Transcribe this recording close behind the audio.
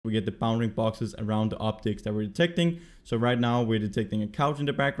we get the bounding boxes around the objects that we're detecting. So right now we're detecting a couch in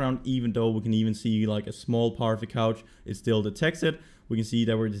the background, even though we can even see like a small part of the couch, it still detects it. We can see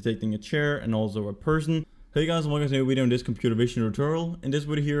that we're detecting a chair and also a person. Hey guys, and welcome to a video in this computer vision tutorial. In this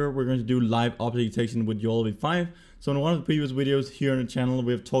video here, we're going to do live object detection with YOLOv5. So in one of the previous videos here on the channel,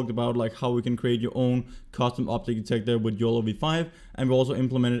 we have talked about like how we can create your own custom object detector with YOLOv5, and we also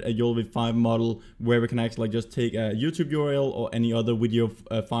implemented a YOLOv5 model where we can actually like just take a YouTube URL or any other video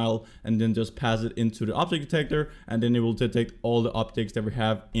file and then just pass it into the object detector, and then it will detect all the objects that we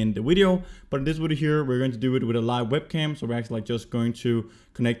have in the video. But in this video here, we're going to do it with a live webcam. So we're actually like just going to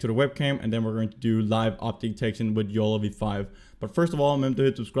connect to the webcam, and then we're going to do live object detection with YOLOv5. But first of all, remember to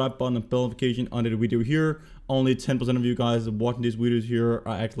hit the subscribe button and bell notification under the video here. Only 10% of you guys watching these videos here are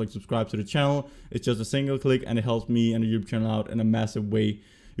actually subscribed to the channel. It's just a single click and it helps me and the YouTube channel out in a massive way.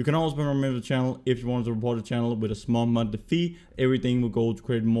 You can also become a member of the channel if you want to support the channel with a small monthly fee. Everything will go to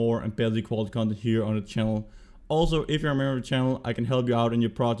create more and better quality content here on the channel. Also, if you're a member of the channel, I can help you out in your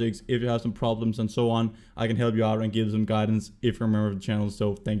projects. If you have some problems and so on, I can help you out and give some guidance if you're a member of the channel.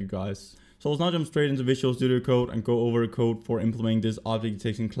 So thank you guys. So let's now jump straight into Visual Studio Code and go over the code for implementing this object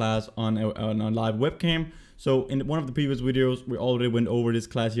detection class on a live webcam. So in one of the previous videos, we already went over this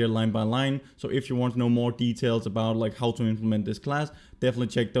class here line by line. So if you want to know more details about like how to implement this class, definitely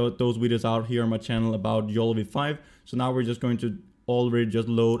check those videos out here on my channel about YOLOv5. So now we're just going to already just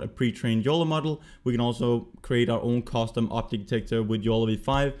load a pre-trained YOLO model. We can also create our own custom object detector with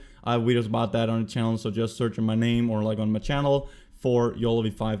YOLOv5. I have videos about that on the channel, so just search on my name or like on my channel for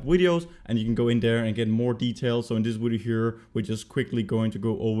YOLOv5 videos, and you can go in there and get more details. So in this video here, we're just quickly going to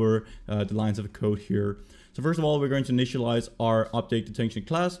go over the lines of code here. So first of all, we're going to initialize our object detection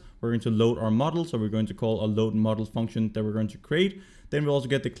class. We're going to load our model. So we're going to call a load model function that we're going to create. Then we also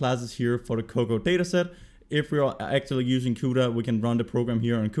get the classes here for the Coco dataset. If we are actually using CUDA, we can run the program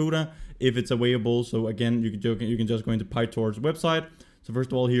here on CUDA if it's available. So again, you can just go into PyTorch website. So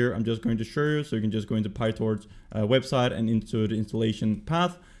first of all here, I'm just going to show you. So you can just go into PyTorch website and into the installation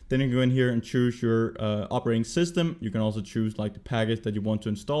path. Then you can go in here and choose your operating system. You can also choose like the package that you want to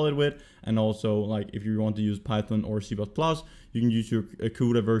install it with. And also like if you want to use Python or C++, you can use your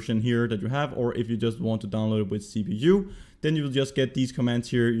CUDA version here that you have, or if you just want to download it with CPU, then you will just get these commands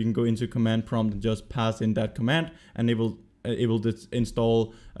here. You can go into command prompt and just pass in that command, and it will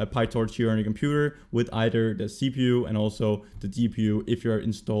install PyTorch here on your computer with either the CPU and also the GPU if you're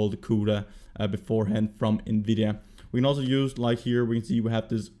installed CUDA beforehand from NVIDIA. We can also use, like here, we can see we have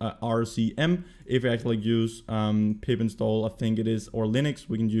this RCM. If we actually use pip install, I think it is, or Linux,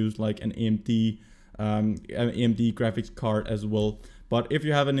 we can use like an AMD graphics card as well. But if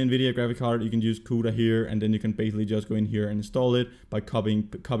you have an NVIDIA graphic card, you can use CUDA here, and then you can basically just go in here and install it by copy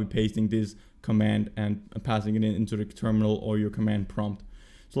pasting this command and passing it into the terminal or your command prompt.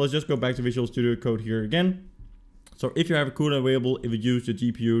 So let's just go back to Visual Studio Code here again. So if you have a CUDA available, if you use the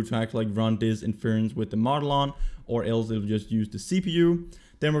GPU to actually like run this inference with the model on, or else it'll just use the CPU.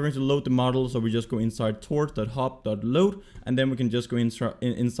 Then we're going to load the model. So we just go inside torch.hop.load, and then we can just go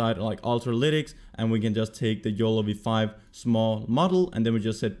inside like Ultralytics, and we can just take the YOLOv5 small model, and then we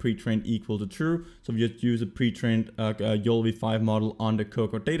just set pre-trained equal to true. So we just use a pre-trained YOLOv5 model on the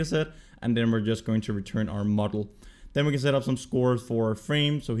Coco dataset, and then we're just going to return our model. Then we can set up some scores for a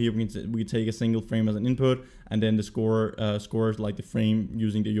frame. So here we can take a single frame as an input, and then the scores like the frame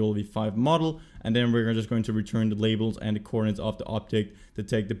using the YOLOv5 model. And then we're just going to return the labels and the coordinates of the object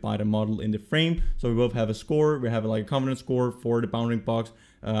detected by the model in the frame. So we both have a score. We have like a confidence score for the bounding box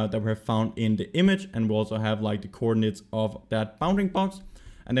that we have found in the image, and we also have like the coordinates of that bounding box.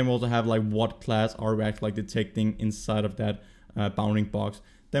 And then we also have like what class are we actually like detecting inside of that bounding box.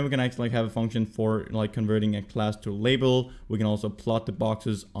 Then we can actually have a function for like converting a class to a label. We can also plot the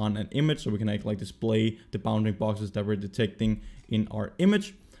boxes on an image, so we can actually like display the bounding boxes that we're detecting in our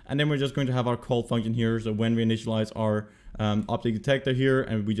image. And then we're just going to have our call function here. So when we initialize our object detector here,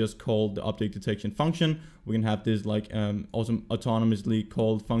 and we just call the object detection function, we can have this like awesome autonomously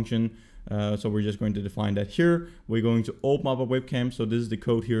called function. So we're just going to define that here. We're going to open up a webcam. So this is the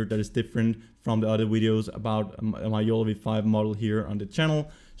code here that is different from the other videos about my YOLOv5 model here on the channel.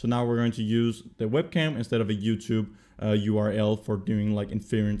 So now we're going to use the webcam instead of a YouTube URL for doing like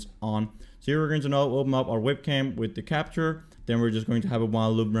inference on. So here we're going to now open up our webcam with the capture. Then we're just going to have a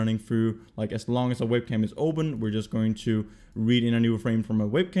while loop running through, like as long as our webcam is open, we're just going to read in a new frame from a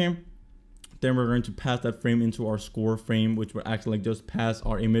webcam. Then we're going to pass that frame into our score frame, which will actually just pass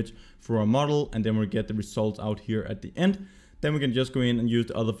our image through our model, and then we'll get the results out here at the end. Then we can just go in and use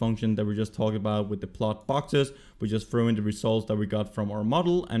the other function that we just talked about with the plot boxes. We just throw in the results that we got from our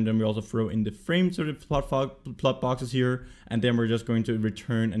model, and then we also throw in the frames to the plot boxes here, and then we're just going to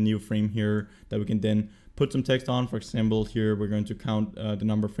return a new frame here that we can then put some text on. For example, here we're going to count the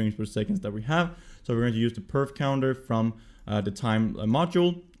number of frames per second that we have. So we're going to use the perf counter from the time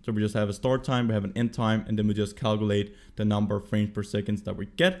module. So we just have a start time, we have an end time, and then we just calculate the number of frames per second that we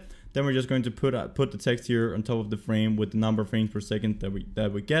get. Then we're just going to put the text here on top of the frame with the number of frames per second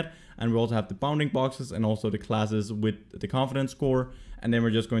that we get. And we also have the bounding boxes and also the classes with the confidence score. And then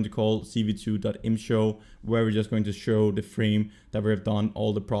we're just going to call cv2.imshow, where we're just going to show the frame that we have done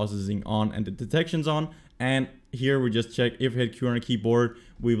all the processing on and the detections on. And here we just check if we hit Q on our keyboard,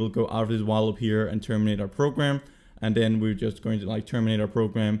 we will go out of this while loop here and terminate our program. And then we're just going to like terminate our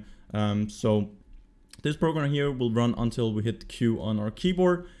program. So this program here will run until we hit the Q on our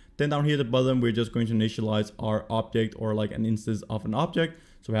keyboard. Then down here at the bottom, we're just going to initialize our object or like an instance of an object.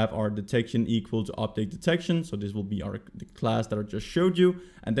 So we have our detection equal to object detection. So this will be the class that I just showed you.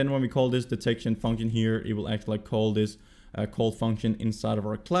 And then when we call this detection function here, it will actually call this call function inside of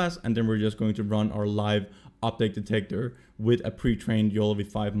our class. And then we're just going to run our live object detector with a pre-trained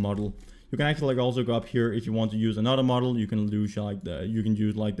YOLOv5 model. You can actually like also go up here if you want to use another model. You can use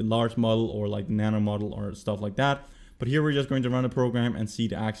like the large model or like the nano model or stuff like that. But here we're just going to run the program and see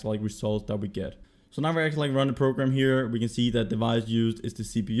the actual like results that we get. So now we're actually like run the program here. We can see that device used is the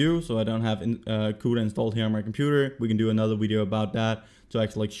CPU. So I don't have CUDA installed here on my computer. We can do another video about that to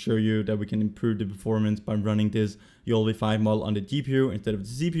actually like show you that we can improve the performance by running this YOLOv5 model on the GPU instead of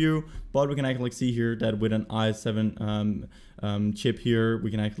the CPU. But we can actually like see here that with an i7 chip here, we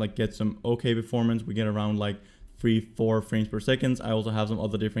can actually like get some okay performance. We get around like 3-4 frames per second. I also have some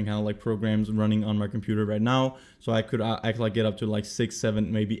other different kind of like programs running on my computer right now, so I could actually get up to like 6,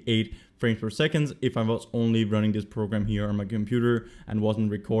 7, maybe 8 frames per second if I was only running this program here on my computer and wasn't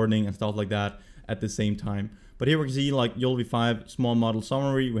recording and stuff like that at the same time. But here we can see like YOLOv5 small model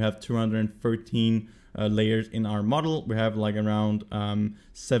summary. We have 213 layers in our model. We have like around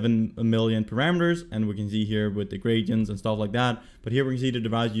 7 million parameters, and we can see here with the gradients and stuff like that. But here we can see the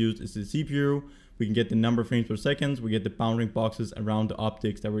device used is the CPU. We can get the number of frames per second. We get the bounding boxes around the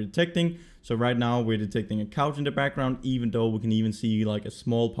objects that we're detecting. So right now we're detecting a couch in the background, even though we can even see like a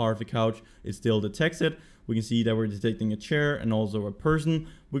small part of the couch is still detected. We can see that we're detecting a chair and also a person.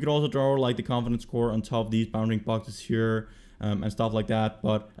 We could also draw like the confidence score on top of these bounding boxes here and stuff like that.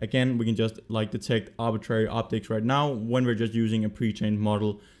 But again, we can just like detect arbitrary objects right now when we're just using a pre-trained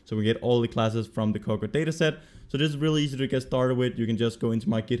model. So we get all the classes from the Coco dataset. So this is really easy to get started with. You can just go into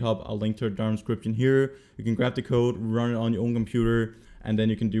my GitHub. I'll link to it down in the description here. You can grab the code, run it on your own computer, and then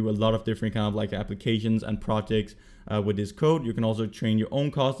you can do a lot of different kind of like applications and projects with this code. You can also train your own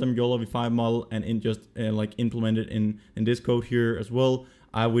custom YOLOv5 model and just like implement it in this code here as well.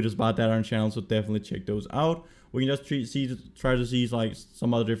 I have videos about that on the channel, so definitely check those out. We can just try to see like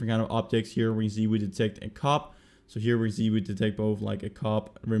some other different kind of objects here. We can see we detect a cop. So here we see we detect both like a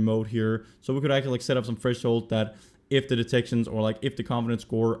cop remote here. So we could actually like set up some threshold that if the detections or like if the confidence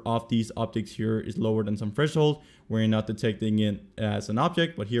score of these objects here is lower than some threshold, we're not detecting it as an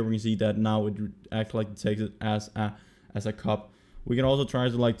object. But here we can see that now it actually like detects it as a cop. We can also try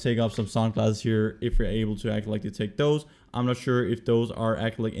to like take up some sound classes here if we're able to actually like detect those. I'm not sure if those are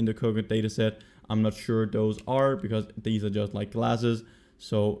actually like in the Coco dataset. I'm not sure those are because these are just like classes.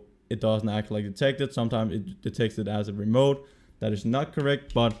 So it doesn't actually like detect it. Sometimes it detects it as a remote. That is not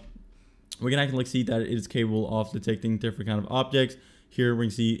correct, but we can actually like see that it is capable of detecting different kind of objects. Here we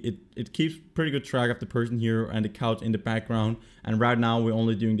can see it keeps pretty good track of the person here and the couch in the background. And right now we're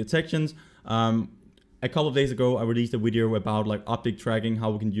only doing detections. A couple of days ago, I released a video about like object tracking,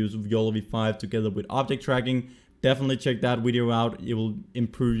 how we can use YOLOv5 together with object tracking. Definitely check that video out. It will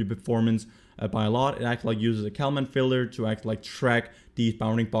improve your performance by a lot. It actually like uses a Kalman filter to actually like track these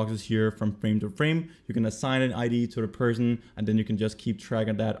bounding boxes here from frame to frame. You can assign an ID to the person, and then you can just keep track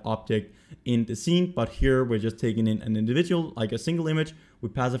of that object in the scene. But here we're just taking in an individual, like a single image. We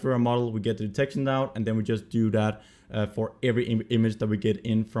pass it through our model, we get the detection out, and then we just do that for every image that we get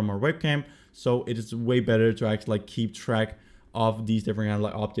in from our webcam. So it is way better to actually like keep track of these different kind of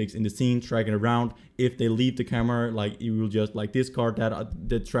like objects in the scene, tracking around. If they leave the camera, like you will just like discard that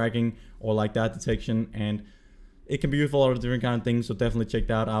the tracking or like that detection, and it can be used for a lot of different kind of things. So definitely check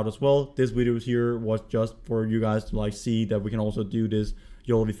that out as well. This video here was just for you guys to like see that we can also do this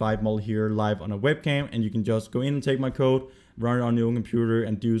YOLOv5 model here live on a webcam, and you can just go in and take my code, run it on your own computer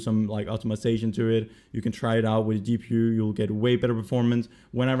and do some like optimization to it. You can try it out with a GPU. You'll get way better performance.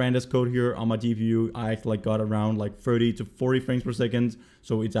 When I ran this code here on my GPU, I actually like got around like 30 to 40 frames per second.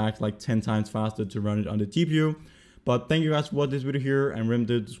 So it's actually like 10 times faster to run it on the GPU. But thank you guys for watching this video here, and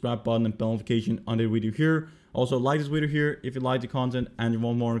remember to subscribe button and bell notification on the video here. Also like this video here if you like the content and you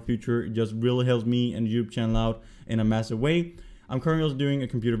want more in the future. It just really helps me and the YouTube channel out in a massive way. I'm currently also doing a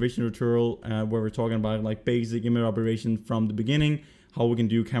computer vision tutorial where we're talking about like basic image operation from the beginning, how we can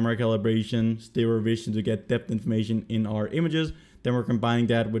do camera calibration, stereo vision to get depth information in our images. Then we're combining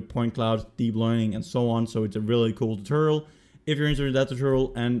that with point clouds, deep learning, and so on. So it's a really cool tutorial. If you're interested in that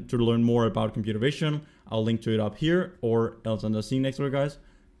tutorial and to learn more about computer vision, I'll link to it up here, or else I'll see you next week, guys.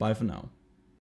 Bye for now.